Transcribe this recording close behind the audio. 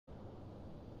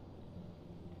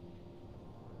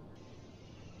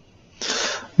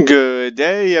Good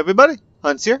day, everybody.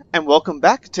 Heuntz here, and welcome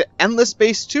back to Endless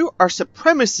Space 2, our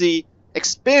Supremacy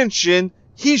Expansion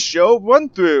Hissho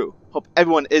run-through. Hope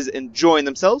everyone is enjoying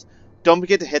themselves. Don't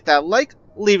forget to hit that like,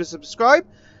 leave a subscribe,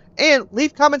 and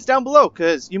leave comments down below,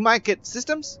 because you might get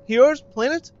systems, heroes,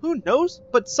 planets, who knows,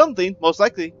 but something, most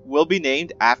likely, will be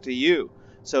named after you.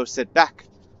 So sit back,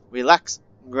 relax,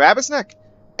 grab a snack,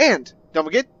 and don't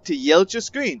forget to yell at your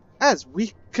screen as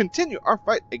we continue our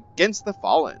fight against the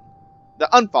Fallen. The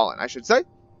Unfallen, I should say.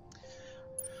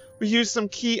 We use some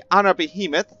ki on our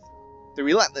behemoth, the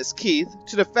relentless Keith,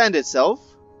 to defend itself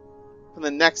from the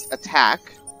next attack.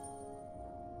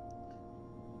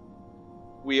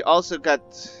 We also got...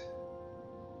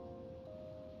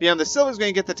 Beyond the Silver's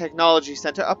going to get the technology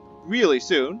center up really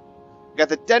soon. We got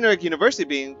the Denric University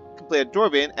being completed at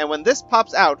Dorvian, and when this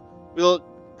pops out, we'll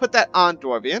put that on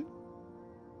Dorvian.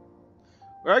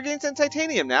 We are getting some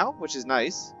titanium now, which is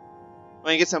nice. We're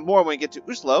going to get some more when we get to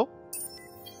Uslo.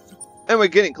 And we're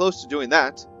getting close to doing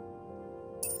that.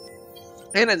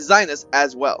 And at Zinus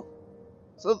as well.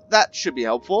 So that should be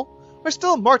helpful. We're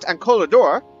still marked on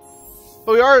Colodor,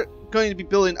 but we are going to be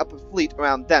building up a fleet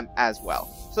around them as well.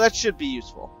 So that should be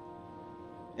useful.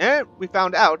 And we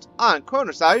found out on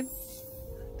Chronoside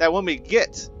that when we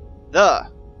get the...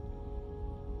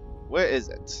 Where is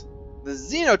it? The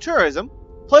Xenotourism,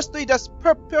 plus 3 dust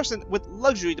per person with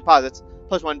luxury deposits,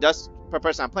 plus 1 dust per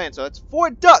person on planet, so that's 4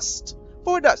 dust!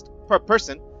 4 dust per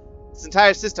person. This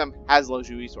entire system has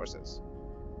luxury resources.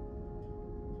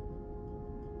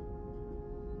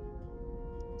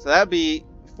 So that'd be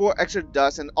 4 extra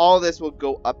dust, and all this will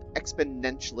go up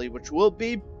exponentially, which will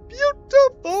be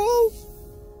beautiful!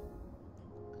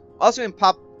 Also, we can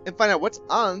pop and find out what's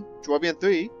on Dwarvian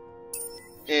 3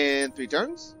 in 3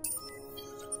 turns.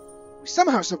 We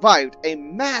somehow survived a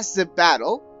massive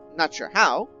battle. Not sure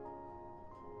how.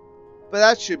 But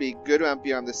that should be good around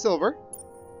beyond the silver.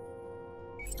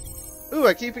 Ooh,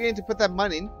 I keep forgetting to put that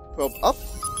mining probe up.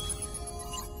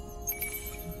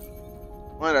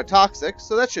 One of our toxic,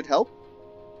 so that should help.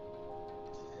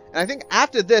 And I think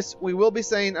after this, we will be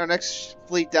sending our next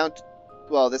fleet down to,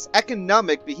 well, this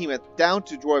economic behemoth down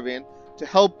to Dwarvian to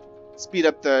help speed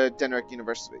up the Denric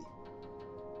University.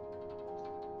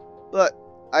 But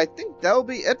I think that will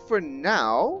be it for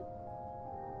now.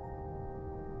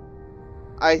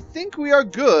 I think we are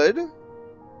good.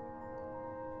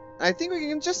 I think we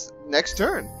can just next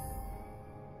turn.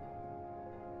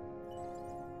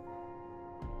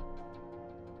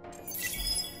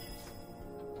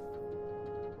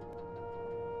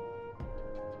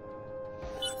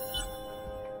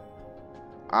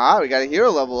 Ah, we got a hero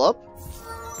level up.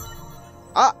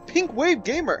 Ah, Pink Wave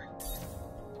Gamer.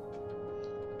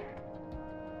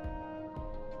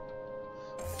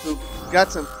 So we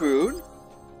got some food.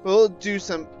 We'll do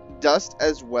some dust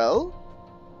as well.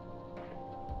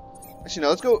 Actually, no,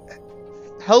 let's go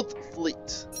Health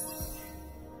Fleet.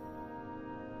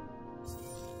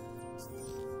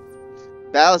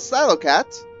 Battle Silo Cat.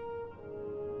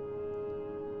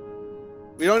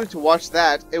 We don't need to watch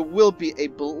that. It will be a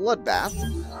bloodbath.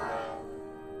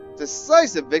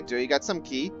 Decisive victory. Got some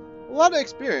key. A lot of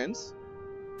experience.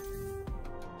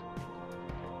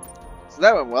 So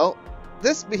that went well.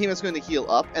 This behemoth's going to heal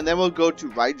up, and then we'll go to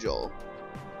Rigel.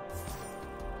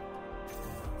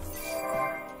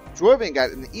 Dwarven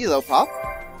got an Elo pop.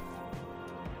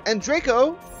 And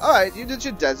Draco, alright, you did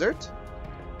your desert.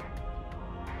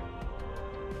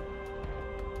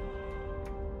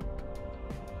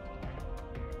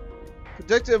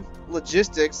 Predictive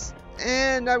logistics,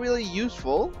 and not really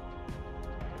useful.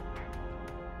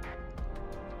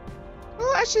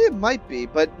 Well, actually it might be,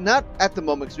 but not at the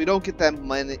moment because we don't get that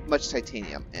much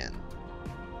titanium in.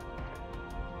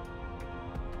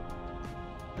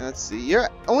 Let's see, you're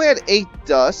only at 8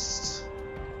 dust.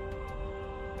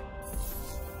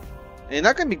 And you're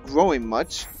not going to be growing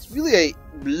much. It's really a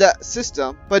bleh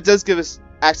system, but it does give us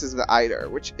access to the ITER,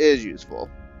 which is useful.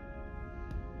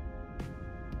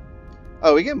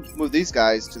 Oh, we can move these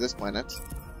guys to this planet.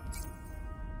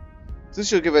 This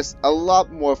should give us a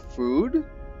lot more food.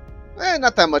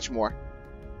 Not that much more.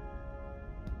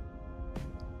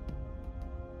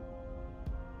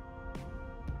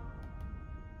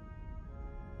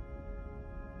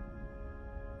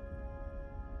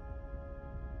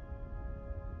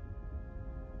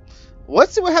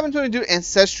 Let's see what happens when we do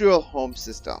Ancestral Home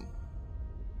System.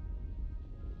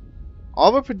 All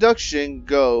of our production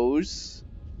goes...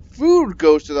 Food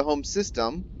goes to the home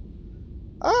system.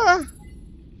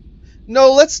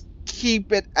 No, let's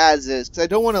keep it as is, because I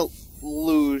don't want to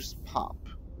lose pop.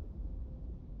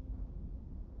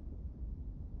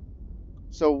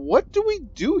 So what do we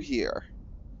do here?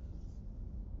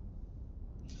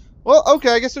 Well, okay,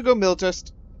 I guess we'll go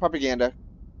militarist propaganda.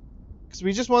 Because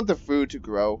we just want the food to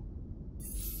grow.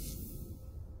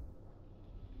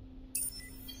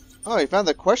 Oh, you found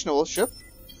the questionable ship.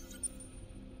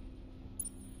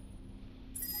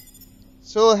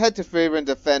 So we'll head to favor and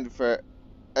defend for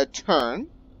a turn.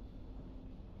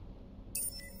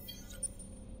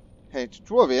 Head to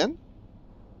Dwarvian.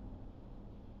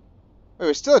 Wait,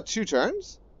 we're still at 2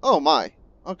 turns? Oh my.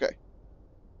 Okay.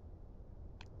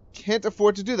 Can't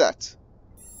afford to do that.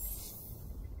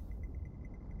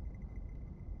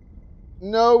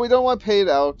 No, we don't want paid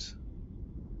out.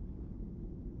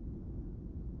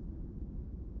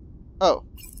 Oh,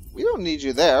 we don't need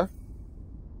you there.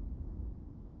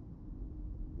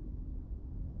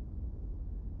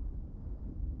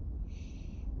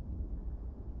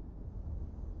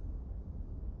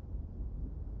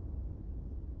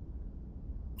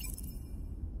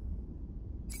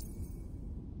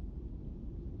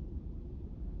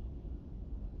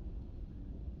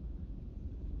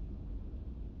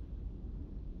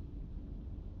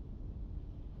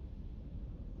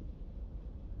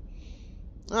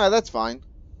 Alright, that's fine.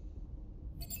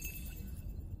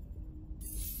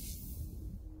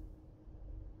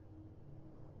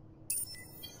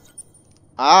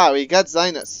 Ah, we got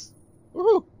Zinus.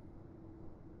 Woohoo!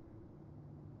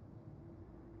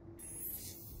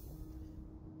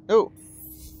 Oh.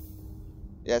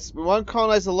 Yes, we want to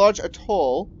colonize a large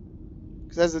atoll.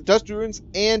 Because it has the dust ruins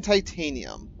and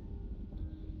titanium.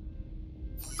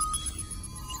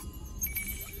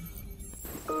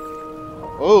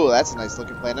 Oh, that's a nice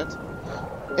looking planet.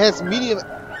 It has medium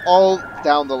all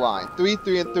down the line. 3,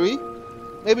 3, and 3.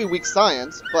 Maybe weak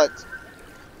science, but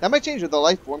that might change with the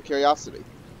life form curiosity.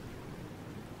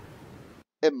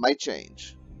 It might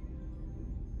change.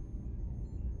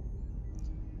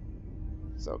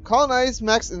 So, colonize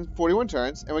max in 41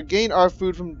 turns, and we gain our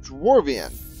food from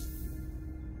Dwarvian.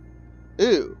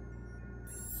 Ooh.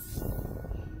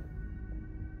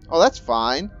 Oh, that's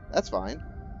fine. That's fine.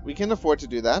 We can afford to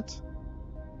do that.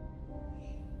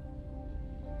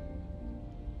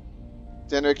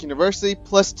 Denmark University,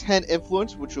 plus 10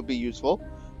 influence, which will be useful.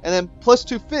 And then plus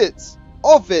 2 fits.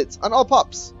 All fits on all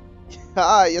pups.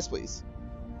 Ah, yes please.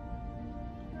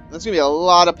 That's going to be a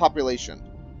lot of population.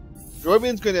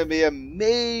 Dwarvian's going to be an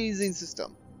amazing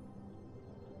system.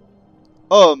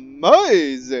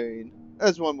 Amazing!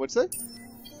 As one would say.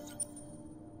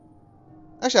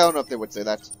 Actually, I don't know if they would say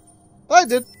that. But I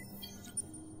did.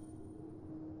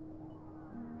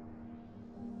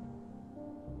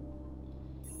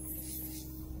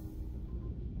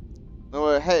 Now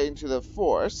we're heading to the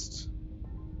forest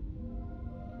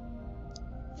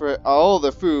for all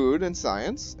the food and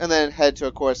science, and then head to,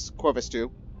 of course, Corvus 2.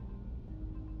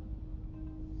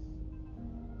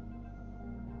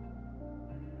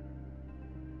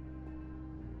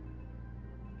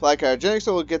 Apply cryogenics,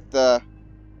 so we'll get the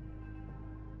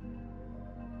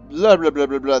blah blah blah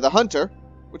blah blah, the hunter,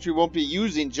 which we won't be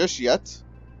using just yet.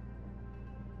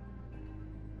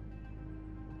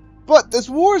 But this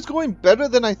war is going better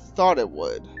than I thought it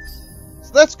would.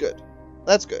 So that's good.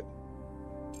 That's good.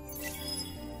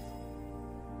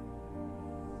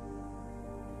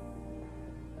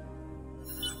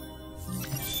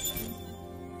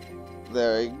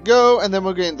 There we go. And then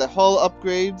we're getting the hull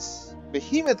upgrades.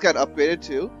 Behemoth got upgraded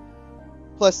too.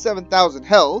 Plus 7,000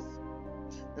 health.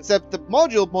 Except the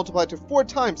module multiplied to 4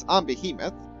 times on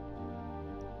Behemoth.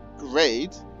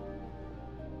 Great.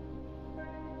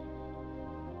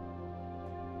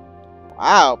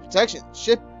 Wow, protection.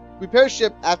 Ship repair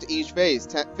ship after each phase,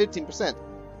 15%.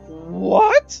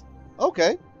 What?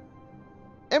 Okay.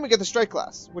 And we get the strike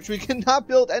class, which we cannot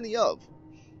build any of.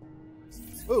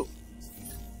 Ooh.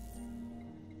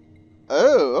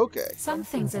 Oh, okay. Some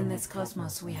things in this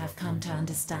cosmos we have come to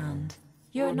understand.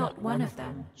 You're not one of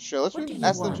them. Sure, let's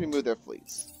ask them to remove their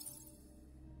fleets.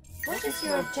 What is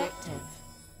your objective?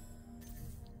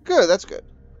 Good, that's good.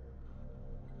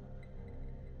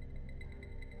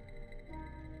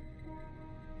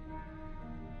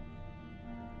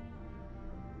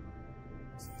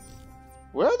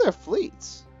 Where are their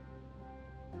fleets?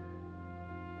 You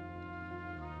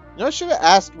know, I should have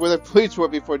asked where their fleets were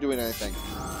before doing anything.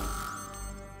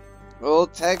 We'll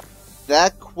take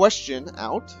that question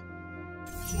out.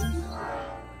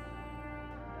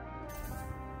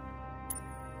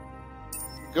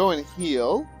 Go and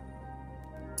heal.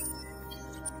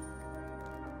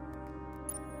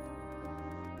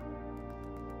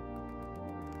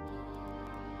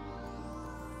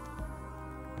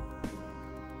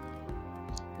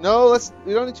 No,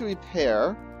 we don't need to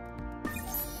repair.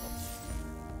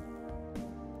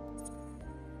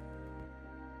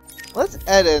 Let's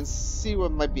edit and see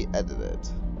what might be edited.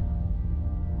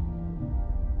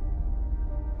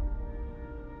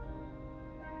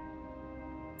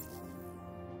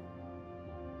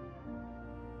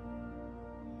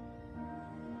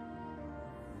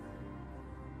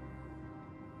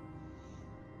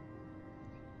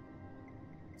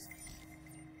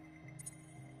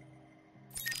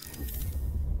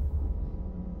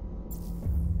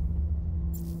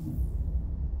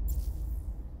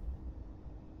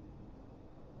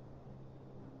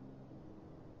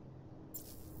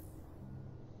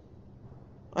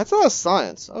 I thought it was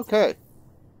science. Okay.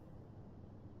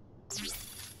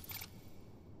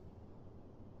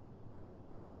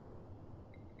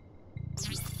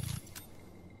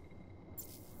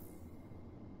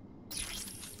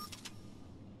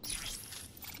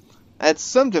 At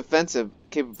some defensive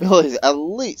capabilities, at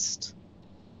least.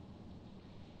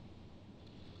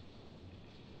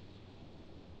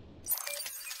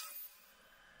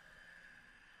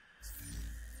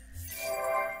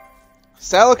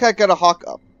 Saddlecat got a hawk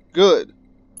up. Good.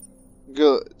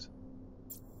 Good.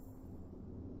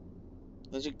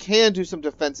 As you can do some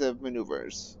defensive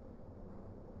maneuvers.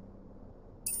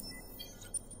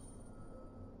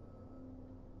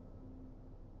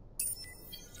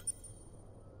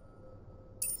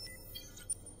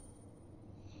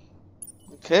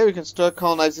 Okay, we can start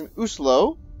colonizing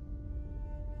Uslo.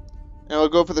 And we'll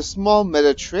go for the small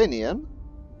Mediterranean.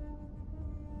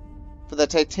 For the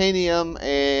titanium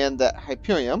and the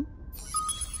hyperium.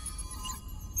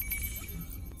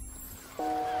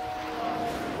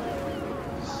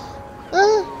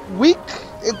 Weak.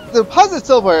 The deposits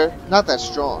itself are not that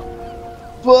strong.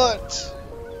 But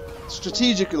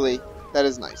strategically, that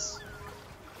is nice.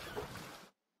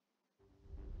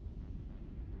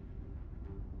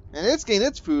 And it's getting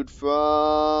its food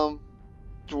from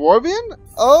Dwarvian?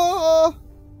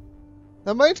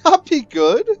 That might not be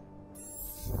good.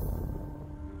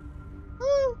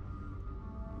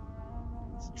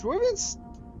 Dwarvians?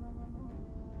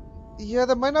 Yeah,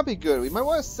 that might not be good. We might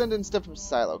want to send in stuff from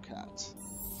Silocat.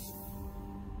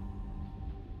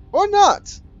 Or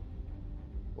not!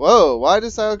 Whoa, why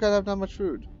does Silocat have not much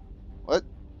food? What?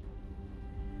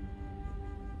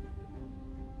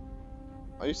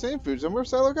 Are you saying food somewhere,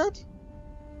 Silocat?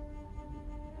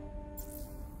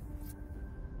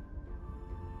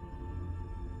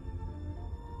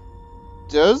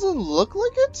 Doesn't look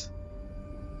like it?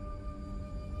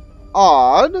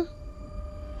 Odd.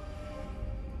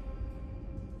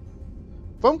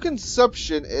 From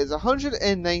consumption is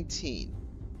 119.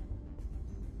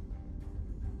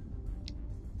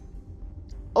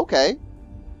 Okay.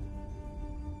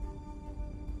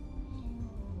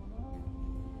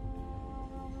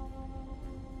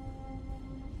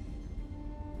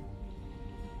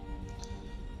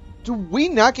 Do we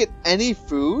not get any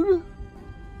food?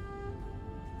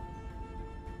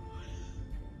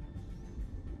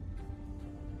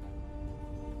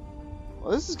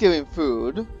 Well, this is giving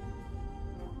food.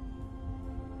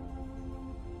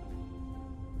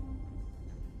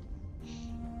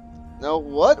 Now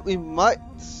what? We might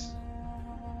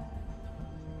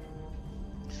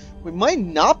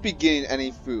not be getting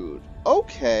any food.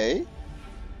 Okay.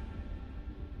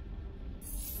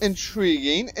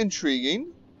 Intriguing,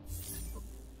 intriguing.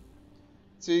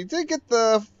 So you did get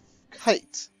the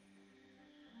kite.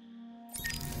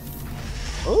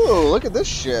 Oh, look at this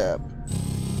ship.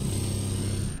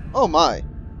 Oh my.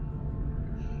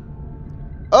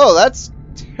 Oh, that's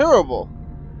terrible.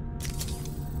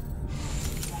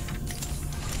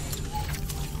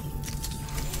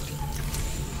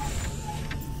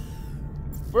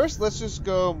 First, let's just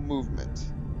go movement.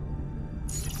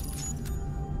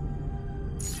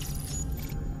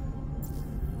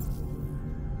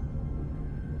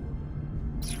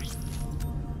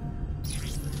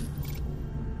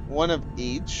 One of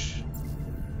each.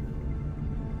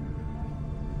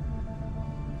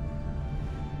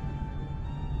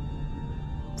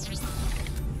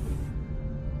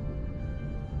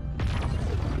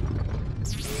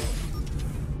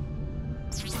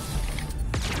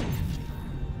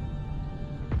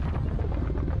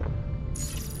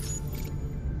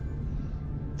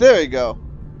 There you go.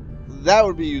 That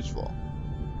would be useful.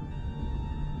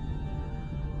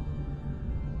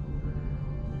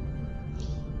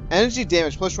 Energy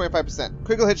damage plus 25%.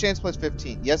 Critical hit chance plus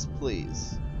 15. Yes,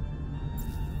 please.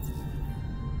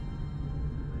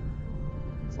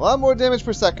 It's a lot more damage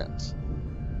per second.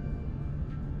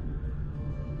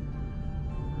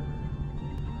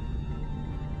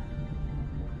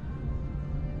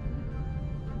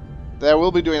 That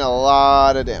will be doing a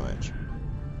lot of damage.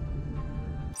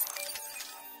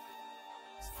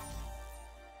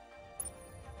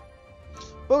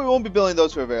 But we won't be building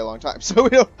those for a very long time, so we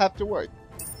don't have to worry.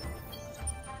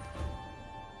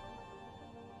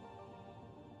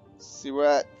 See, we're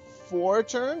at 4 a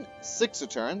turn, 6 a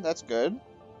turn, that's good.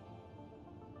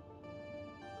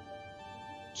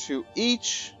 2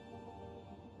 each.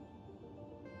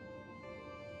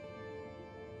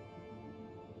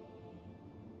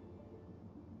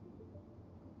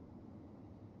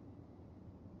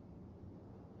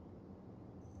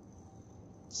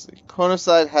 Let's see,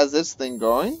 Cornerside has this thing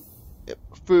going. Yep.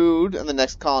 Food and the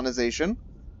next colonization.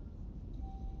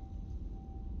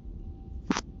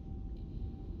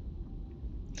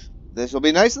 this will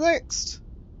be nice next.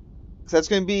 So that's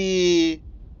going to be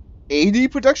 80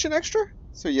 production extra.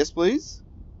 So yes, please.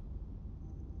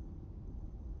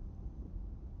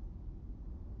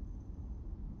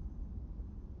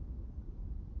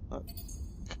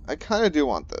 I kind of do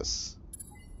want this.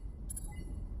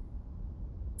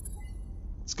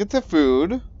 Let's get the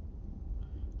food.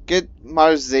 Get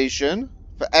modernization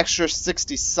for extra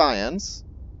 60 science.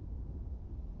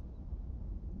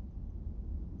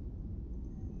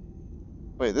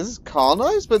 Wait, this is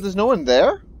colonized, but there's no one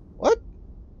there? What?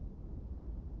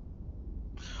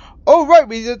 Oh, right,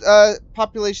 we did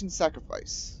population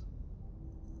sacrifice.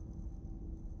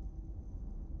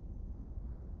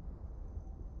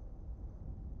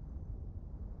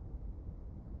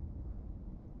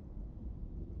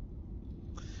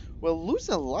 We're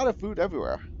losing a lot of food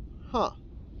everywhere. Huh.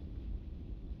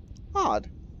 Odd.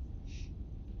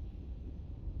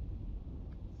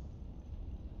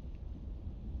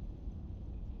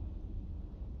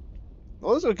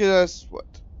 Well, this will get us, what?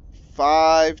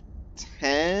 5,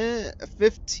 10,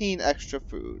 15 extra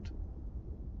food.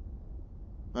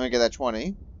 I'm gonna get that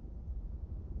 20.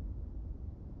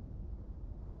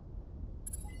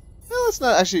 Well, let's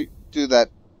not actually do that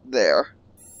there.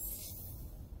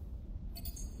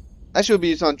 Actually, it'll be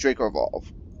used on Draco Evolve.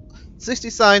 60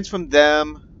 signs from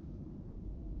them.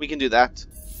 We can do that.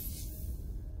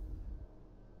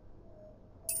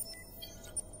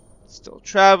 Still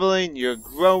traveling, you're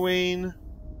growing.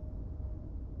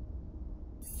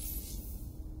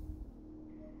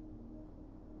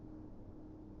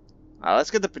 Alright, let's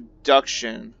get the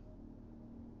production.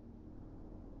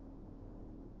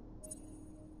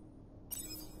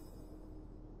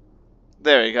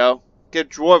 There we go. Get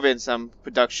Dwarven some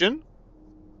production.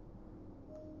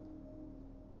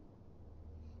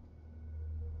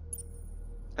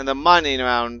 And the mining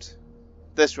around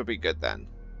this would be good then.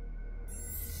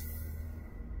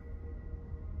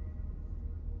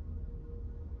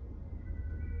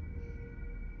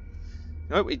 You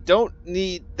know what? We don't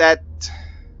need that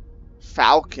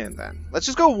falcon then. Let's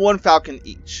just go 1 falcon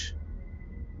each.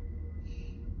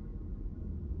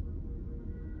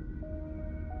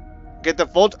 Get the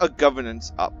Vault of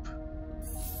Governance up.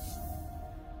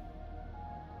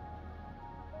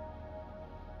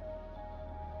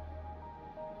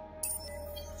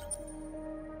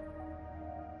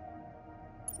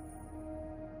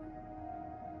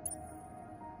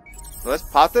 So let's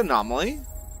pop the anomaly.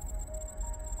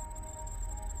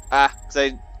 Ah, because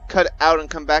I cut out and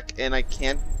come back and I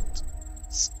can't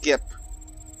skip.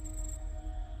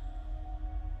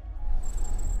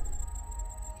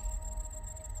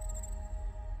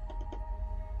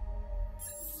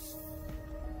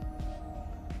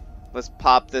 Let's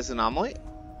pop this anomaly.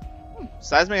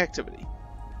 Seismic activity.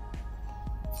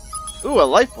 Ooh, a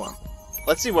life one.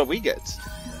 Let's see what we get.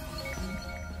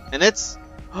 And it's...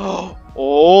 Oh!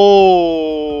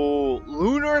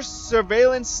 Lunar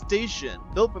Surveillance Station.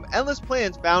 Built from endless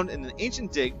plans found in an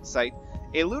ancient dig site,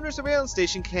 a lunar surveillance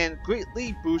station can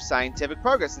greatly boost scientific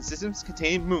progress in systems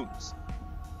containing moons.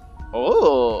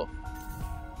 Oh!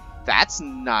 That's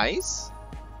nice.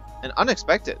 And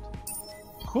unexpected.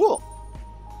 Cool.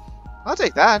 I'll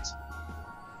take that.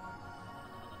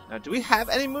 Now, do we have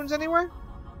any moons anywhere?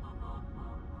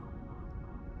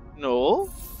 No.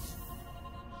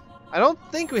 I don't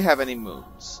think we have any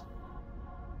moons.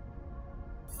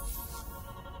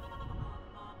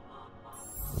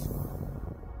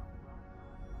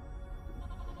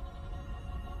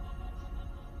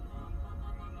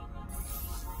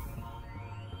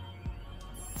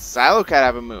 Silo Cat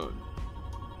have a moon.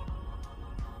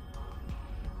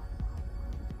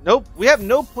 Nope, we have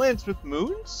no planets with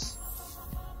moons?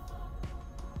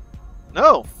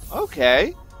 No,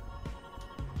 okay.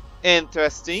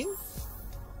 Interesting.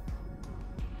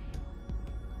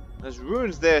 There's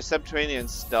ruins there, subterranean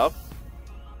stuff.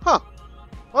 Huh.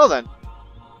 Well then.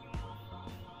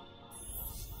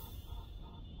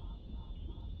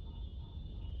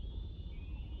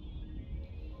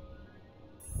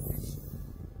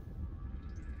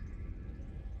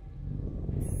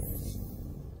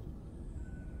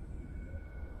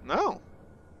 No.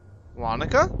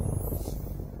 Wanaka?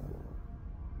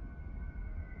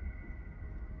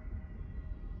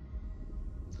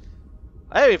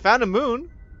 Hey, we found a moon.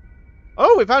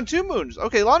 Oh, we found 2 moons.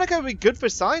 Okay, Launica would be good for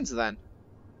signs then.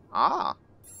 Ah.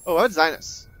 Oh, what's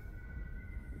Zinus?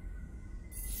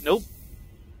 Nope.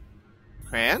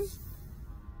 Cran?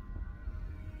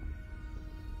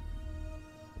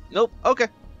 Nope. Okay.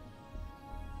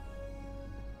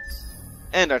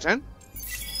 And our turn.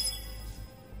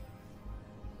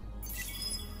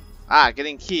 Ah,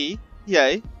 getting key.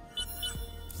 Yay.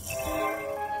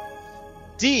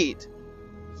 Deed.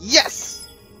 Yes!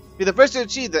 Be the first to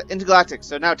achieve the Intergalactic,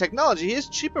 so now technology is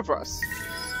cheaper for us.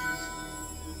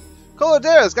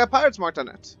 Coladero's got pirates marked on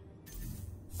it.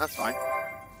 That's fine.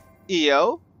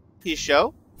 EO,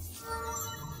 Hissho.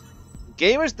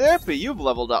 Gamers Therapy, you've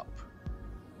leveled up.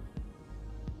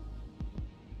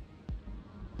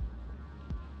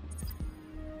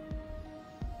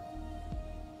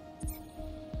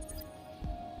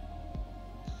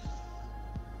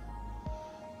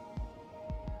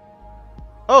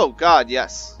 Oh god,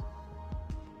 yes.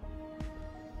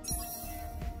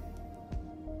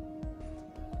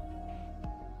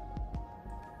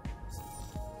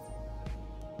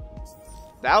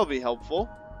 That would be helpful.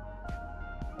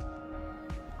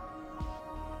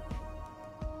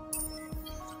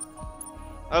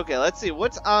 Okay, let's see.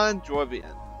 What's on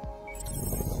Dwarvian?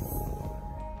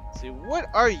 Let's see, what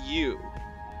are you?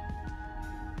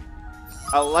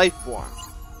 A life form.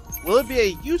 Will it be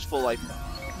a useful life form?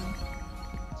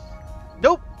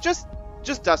 Nope, just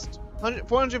dust.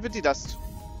 450 dust.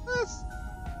 That's...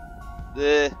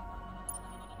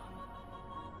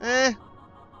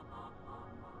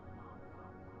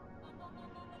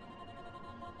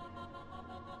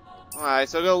 Alright,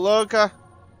 so go Loka.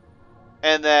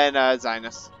 And then,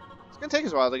 Zynus. It's gonna take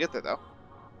us a while to get there, though.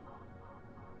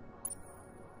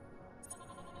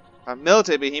 Our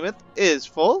military behemoth is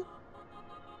full.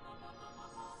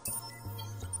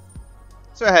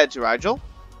 So head to Rigel.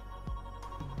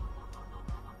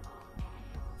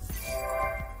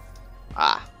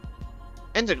 Ah.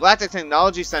 Intergalactic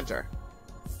Technology Center.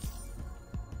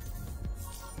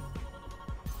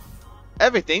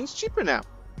 Everything's cheaper now.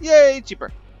 Yay,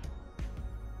 cheaper.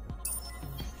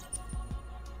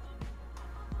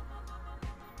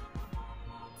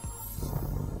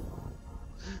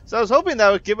 So I was hoping that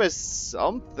would give us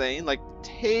something, like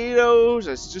potatoes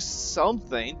or just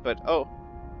something, but oh.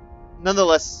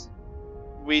 Nonetheless,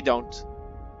 we don't.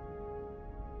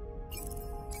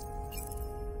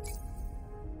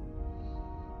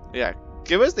 Yeah,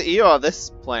 give us the EO on this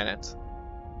planet.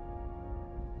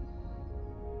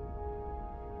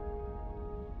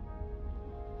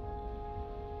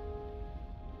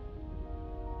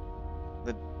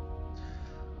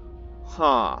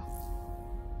 Huh.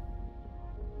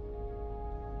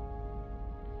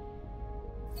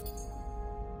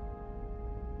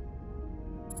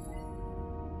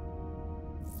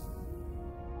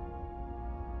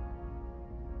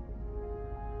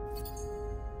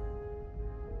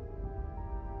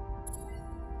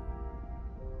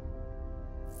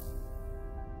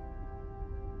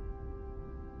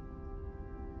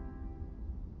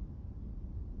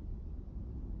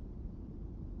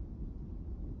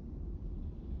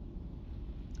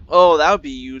 Oh, that would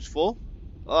be useful.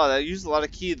 Oh, that used a lot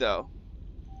of ki though.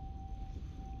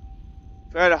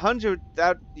 If we're at 100,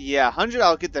 yeah, 100,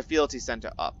 I'll get the fealty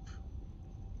center up.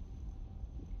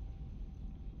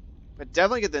 But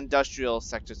definitely get the industrial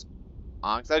sectors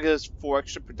on, because that'll get us 4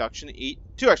 extra production each,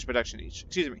 2 extra production each.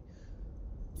 Excuse me.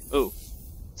 Ooh,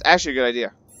 it's actually a good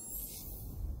idea.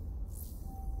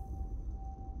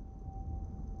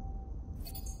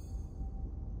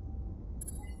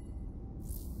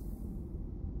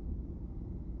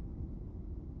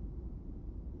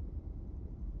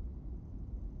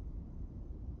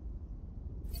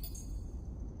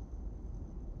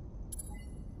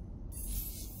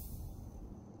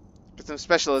 Get some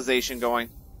specialization going.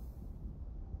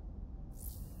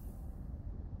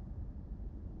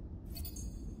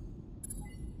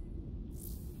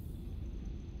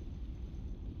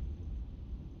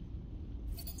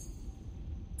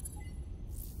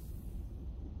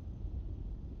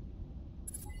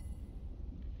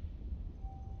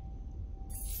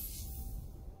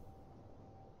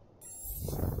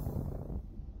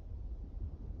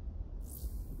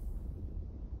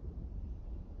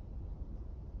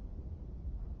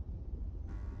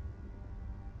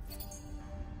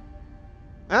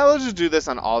 We'll just do this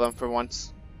on all of them for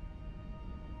once.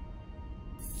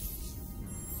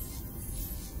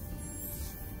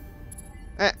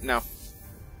 No.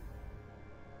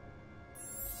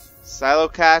 Silo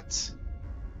Cat.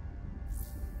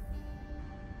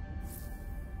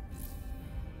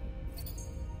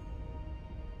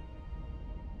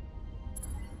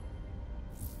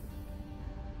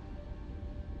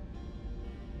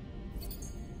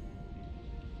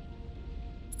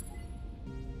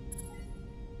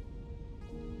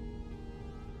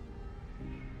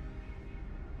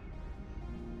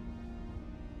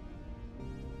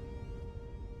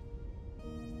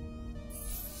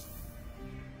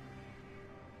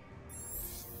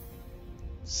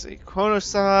 See,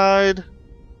 Chronoside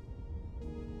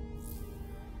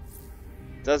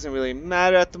doesn't really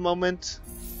matter at the moment.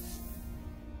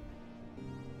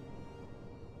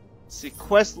 see,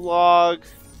 quest log.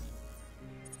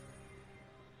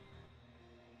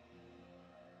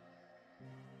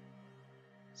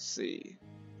 Let's see.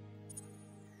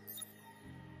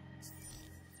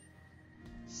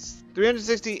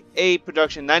 368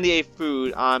 production, 98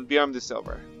 food on Beyond the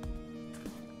Silver.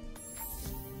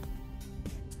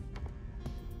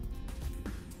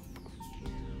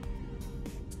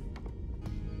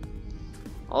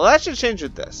 Well, that should change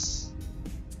with this.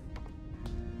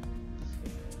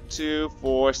 2,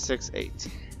 4, 6, 8.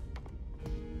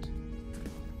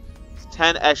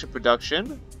 10 extra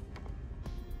production.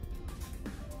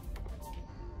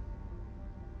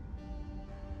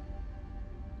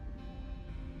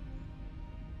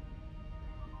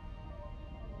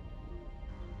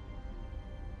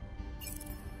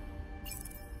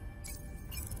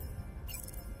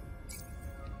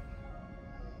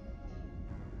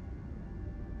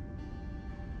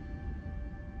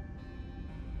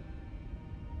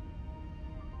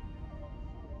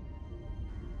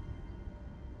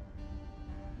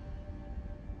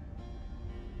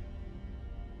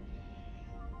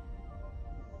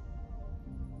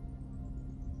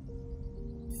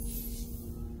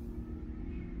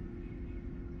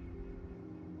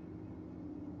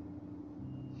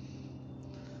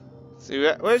 See,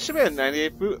 well, it should be at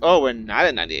 98 food. Oh, we're not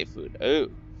at 98 food. Oh.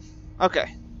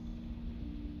 Okay.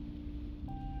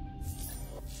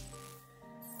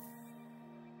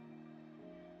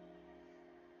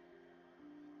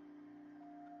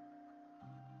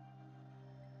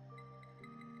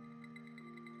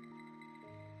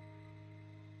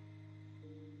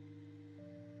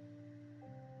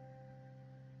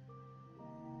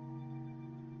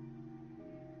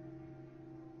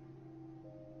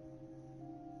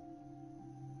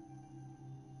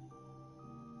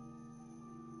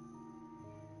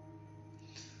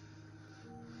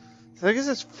 So I guess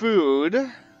it's food.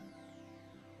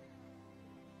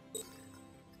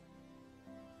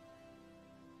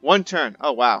 One turn.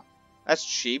 Oh, wow. That's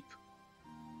cheap.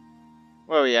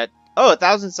 Where are we at? Oh,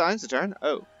 1,000 signs a turn?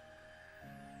 Oh.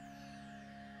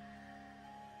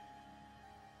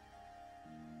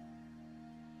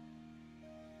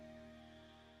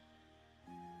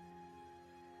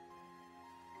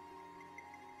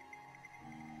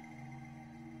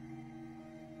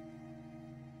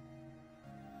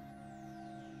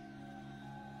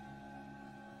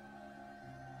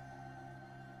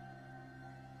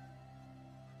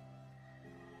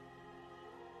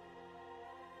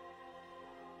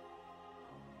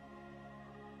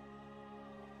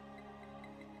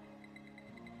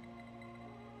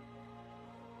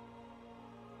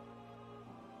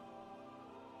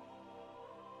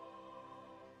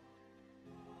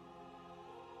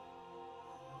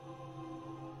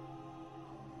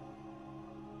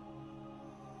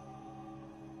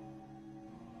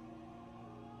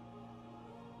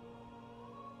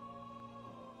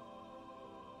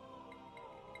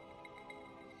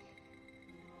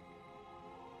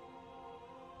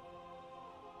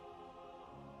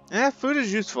 Yeah, food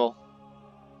is useful.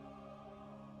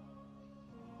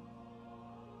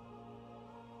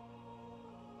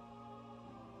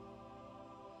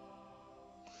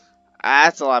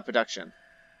 That's a lot of production.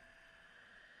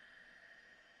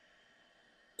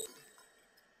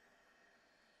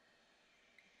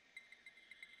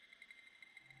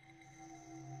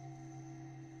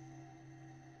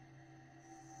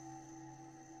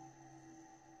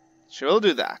 Sure, we'll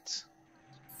do that.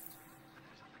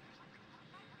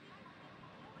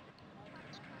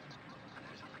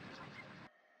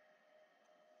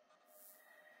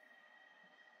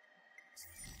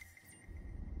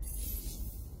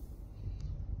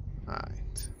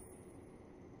 Alright.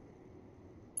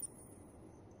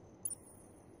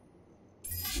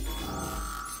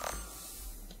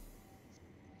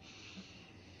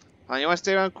 You want to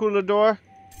stay around cooler door?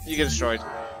 You get destroyed.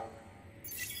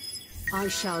 I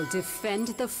shall defend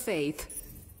the faith.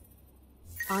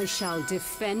 I shall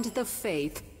defend the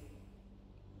faith.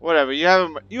 Whatever, you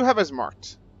have us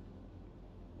marked.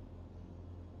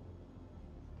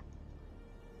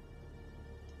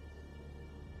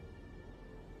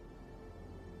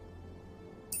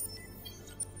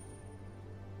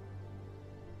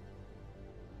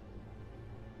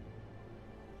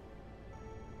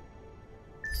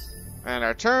 And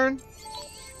our turn.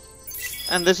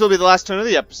 And this will be the last turn of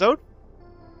the episode.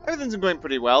 Everything's going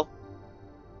pretty well.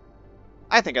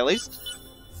 I think, at least.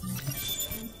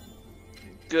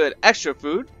 Good extra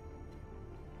food.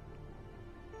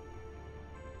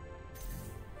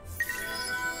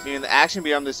 Meaning the action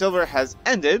beyond the silver has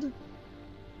ended.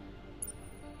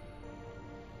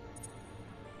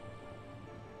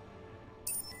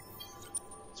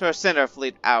 So I'll send our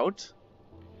fleet out.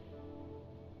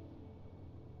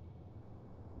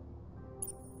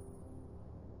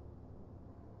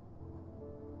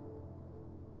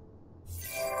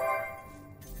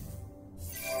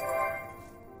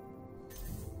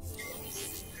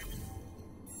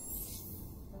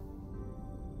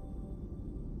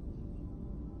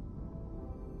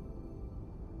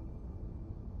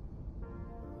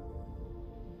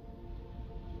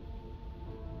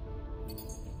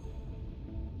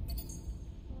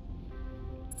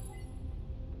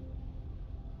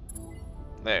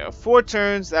 There, 4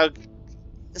 turns. That'll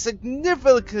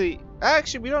significantly.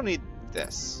 Actually, we don't need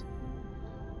this.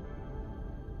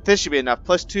 This should be enough.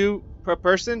 +2 per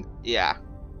person. Yeah.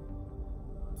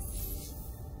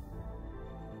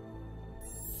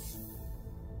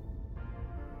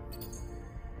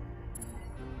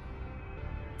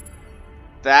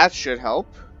 That should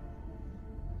help.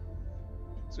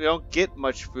 So we don't get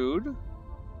much food.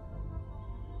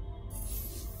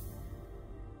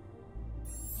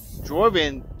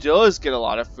 Dwarven does get a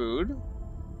lot of food.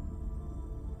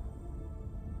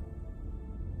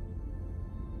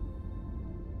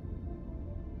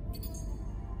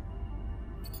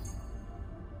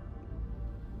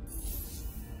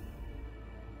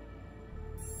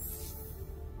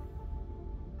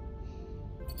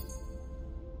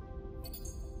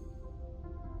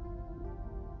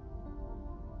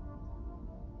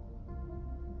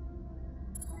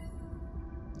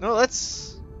 No,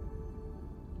 let's...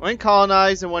 One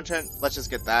colonized and one trend. Let's just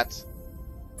get that.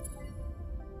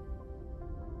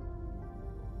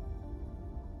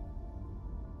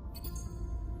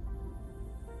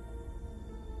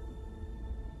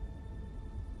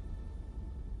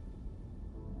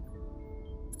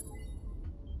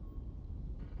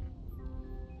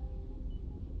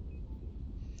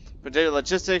 Potato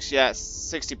logistics, yes.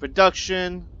 60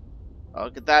 production.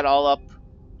 I'll get that all up.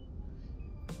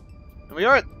 And we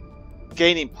are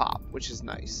gaining pop, which is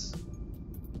nice.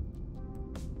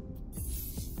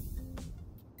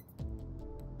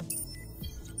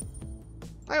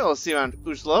 I will see around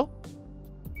Uslo.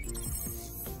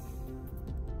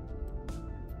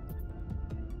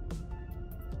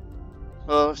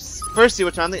 Well, first see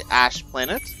what's on the Ash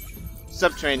planet.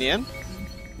 Subterranean.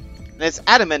 And it's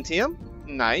adamantium.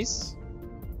 Nice.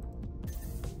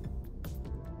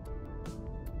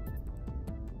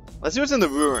 Let's see what's in the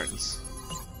ruins.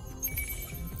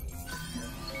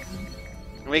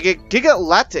 And we get Giga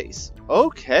Lattes.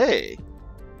 Okay.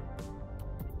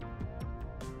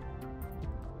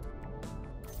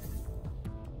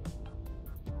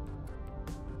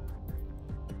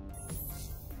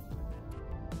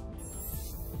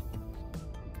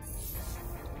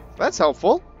 That's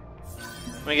helpful.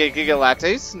 We get Giga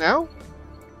Lattes now.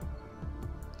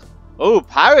 Oh,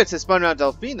 pirates have spun around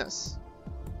Delphinus.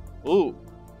 Ooh.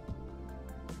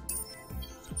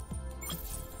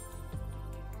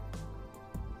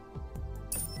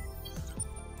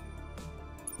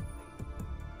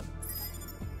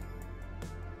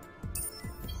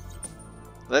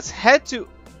 Let's head to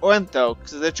Orntho,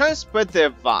 because they're trying to spread their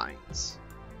vines.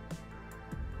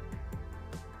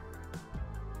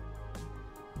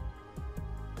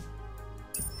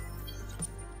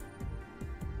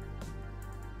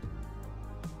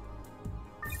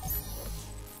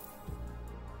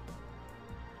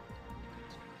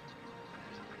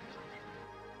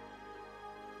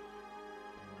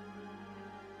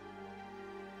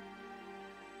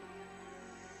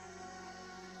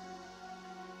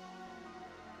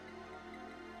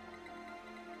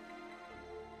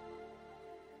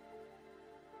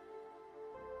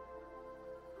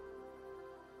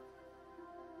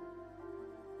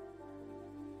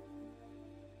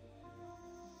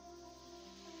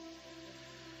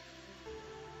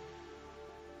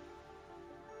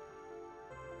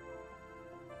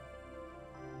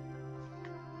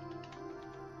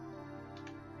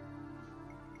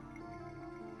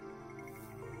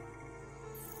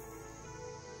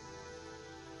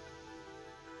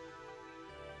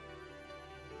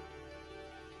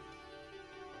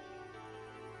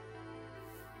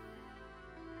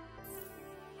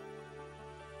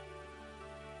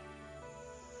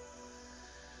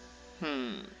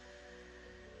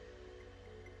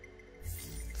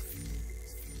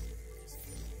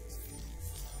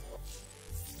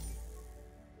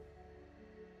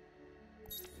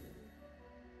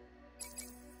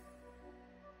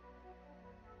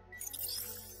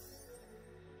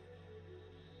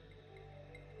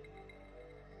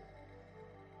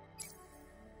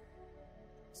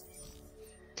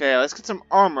 Okay, let's get some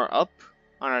armor up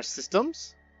on our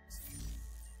systems.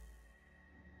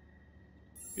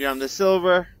 Beyond the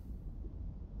silver.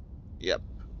 Yep,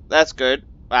 that's good.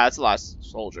 Wow, that's a lot of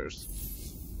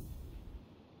soldiers.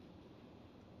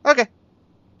 Okay.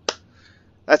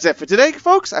 That's it for today,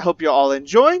 folks. I hope you all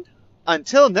enjoyed.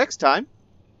 Until next time.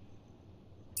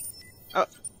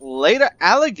 Later,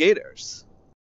 alligators.